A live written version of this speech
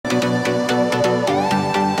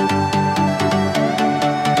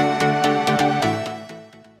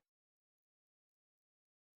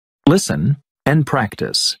Listen and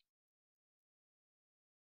practice.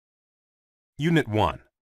 Unit 1.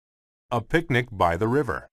 A picnic by the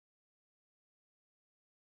river.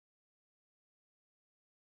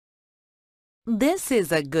 This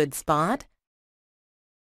is a good spot.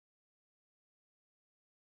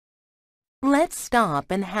 Let's stop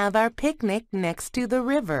and have our picnic next to the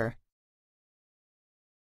river.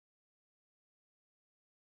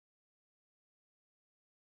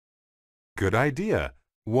 Good idea.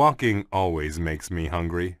 Walking always makes me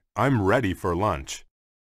hungry. I'm ready for lunch.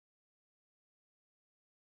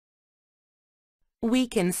 We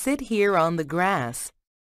can sit here on the grass.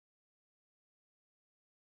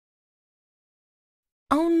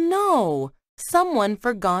 Oh no! Someone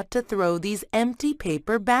forgot to throw these empty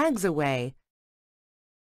paper bags away.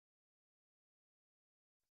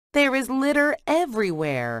 There is litter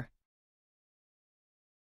everywhere.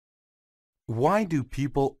 Why do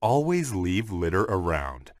people always leave litter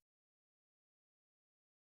around?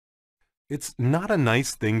 It's not a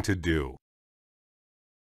nice thing to do.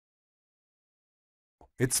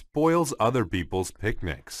 It spoils other people's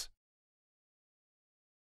picnics.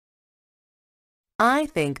 I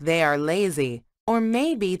think they are lazy, or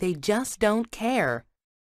maybe they just don't care.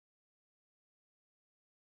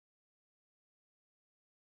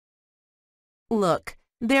 Look,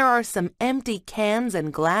 there are some empty cans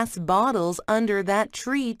and glass bottles under that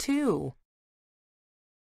tree, too.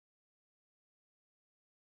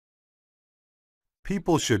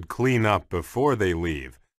 People should clean up before they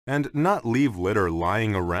leave and not leave litter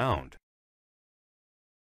lying around.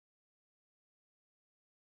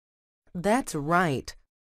 That's right.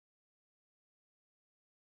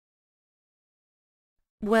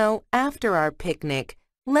 Well, after our picnic,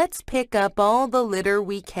 let's pick up all the litter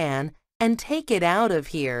we can and take it out of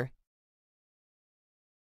here.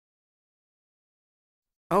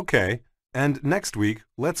 Okay, and next week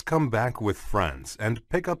let's come back with friends and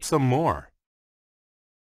pick up some more.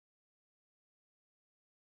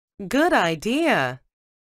 Good idea.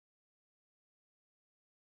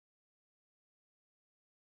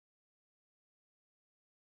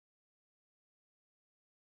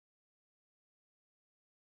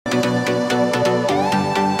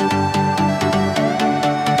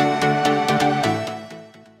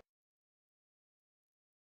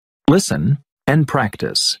 Listen and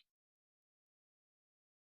practice.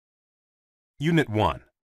 Unit 1.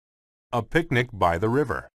 A picnic by the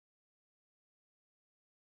river.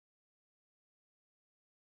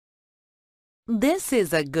 This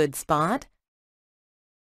is a good spot.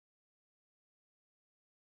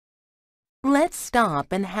 Let's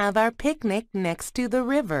stop and have our picnic next to the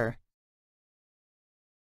river.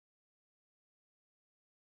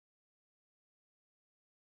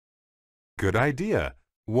 Good idea.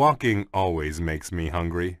 Walking always makes me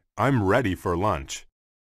hungry. I'm ready for lunch.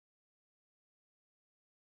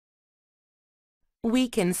 We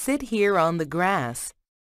can sit here on the grass.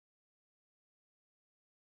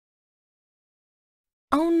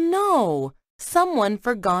 Oh no! Someone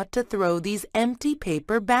forgot to throw these empty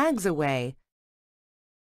paper bags away.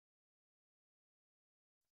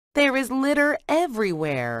 There is litter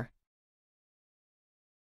everywhere.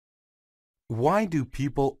 Why do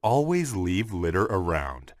people always leave litter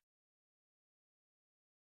around?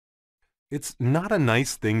 It's not a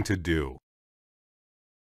nice thing to do.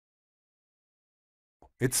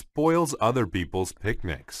 It spoils other people's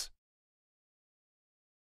picnics.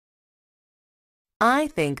 I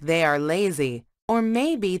think they are lazy, or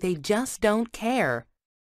maybe they just don't care.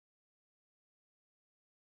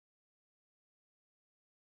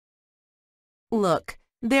 Look,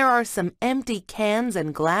 there are some empty cans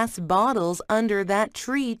and glass bottles under that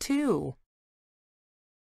tree, too.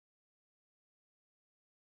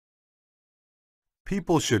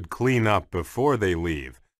 People should clean up before they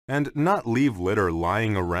leave and not leave litter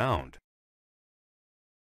lying around.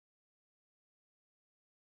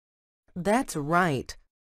 That's right.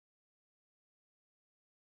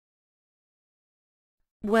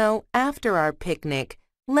 Well, after our picnic,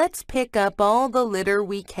 let's pick up all the litter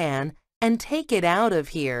we can and take it out of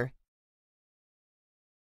here.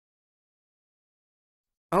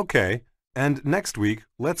 Okay, and next week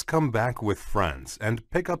let's come back with friends and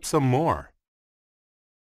pick up some more.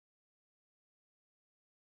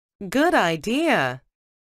 Good idea.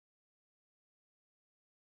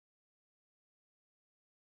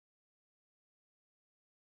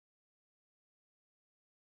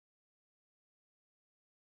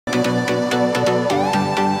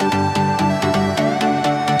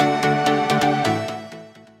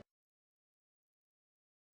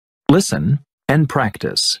 Listen and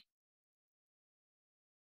practice.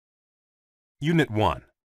 Unit 1.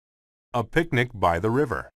 A picnic by the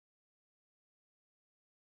river.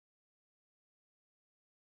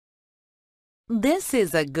 This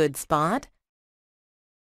is a good spot.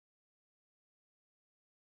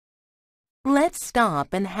 Let's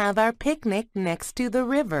stop and have our picnic next to the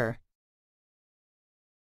river.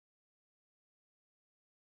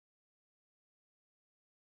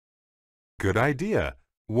 Good idea.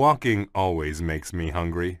 Walking always makes me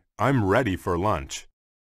hungry. I'm ready for lunch.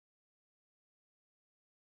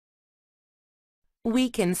 We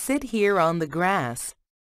can sit here on the grass.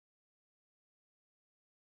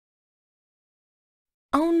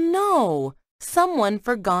 Oh no! Someone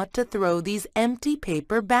forgot to throw these empty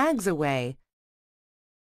paper bags away.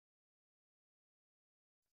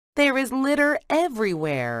 There is litter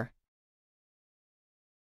everywhere.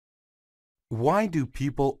 Why do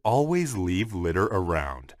people always leave litter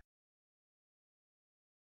around?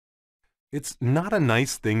 It's not a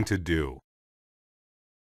nice thing to do.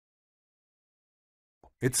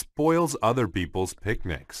 It spoils other people's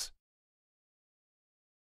picnics.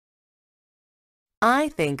 I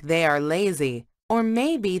think they are lazy, or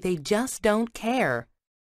maybe they just don't care.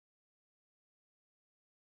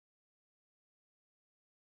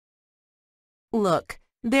 Look,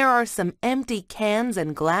 there are some empty cans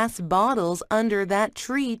and glass bottles under that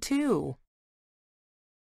tree, too.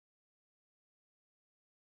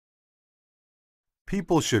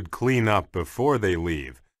 People should clean up before they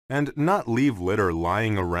leave and not leave litter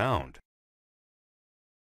lying around.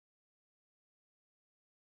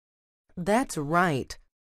 That's right.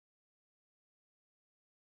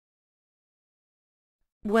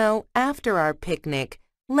 Well, after our picnic,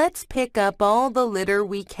 let's pick up all the litter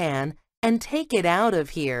we can and take it out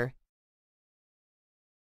of here.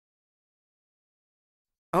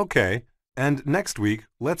 Okay, and next week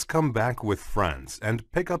let's come back with friends and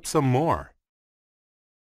pick up some more.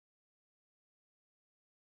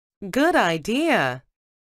 Good idea.